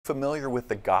Familiar with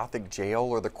the Gothic Jail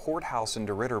or the courthouse in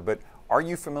DeRidder, but are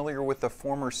you familiar with the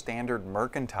former Standard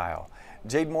Mercantile?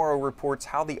 Jade Morrow reports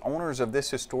how the owners of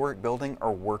this historic building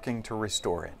are working to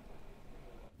restore it.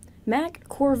 Mac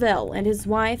Corvell and his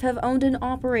wife have owned and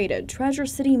operated Treasure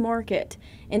City Market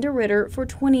in DeRidder for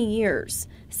 20 years,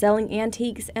 selling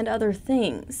antiques and other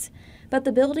things. But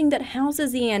the building that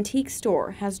houses the antique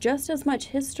store has just as much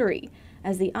history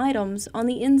as the items on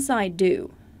the inside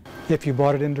do. If you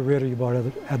bought it in DeRidder, you bought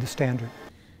it at the Standard.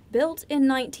 Built in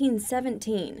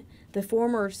 1917, the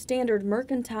former Standard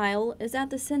Mercantile is at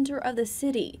the center of the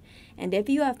city, and if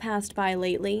you have passed by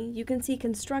lately, you can see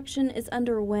construction is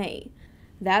underway.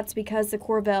 That's because the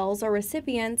Corvells are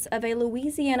recipients of a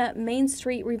Louisiana Main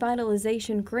Street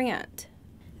Revitalization Grant.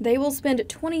 They will spend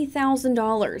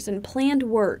 $20,000 in planned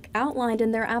work outlined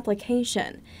in their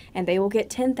application, and they will get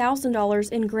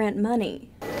 $10,000 in grant money.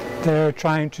 They're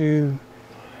trying to,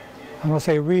 I don't want to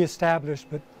say reestablish,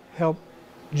 but help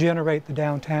generate the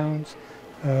downtowns,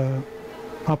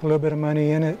 pump a little bit of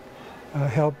money in it,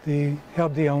 help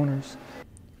the owners.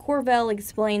 Corvell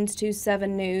explains to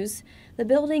 7 News the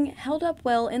building held up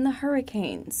well in the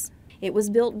hurricanes. It was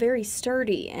built very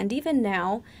sturdy, and even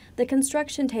now, the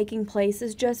construction taking place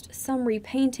is just some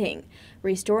repainting,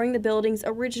 restoring the building's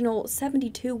original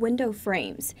 72 window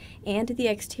frames and the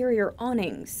exterior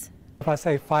awnings. If I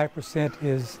say 5%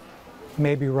 is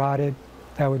maybe rotted,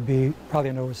 that would be probably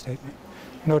an overstatement.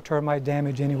 No termite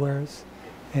damage anywhere.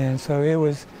 And so it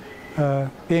was,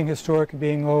 being historic and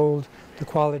being old, the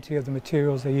quality of the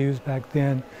materials they used back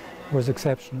then was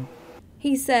exceptional.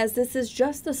 He says this is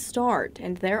just the start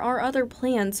and there are other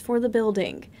plans for the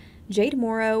building. Jade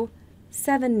Morrow,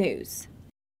 7 News.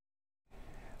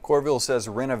 Corvell says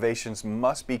renovations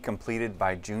must be completed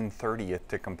by June 30th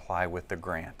to comply with the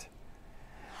grant.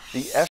 The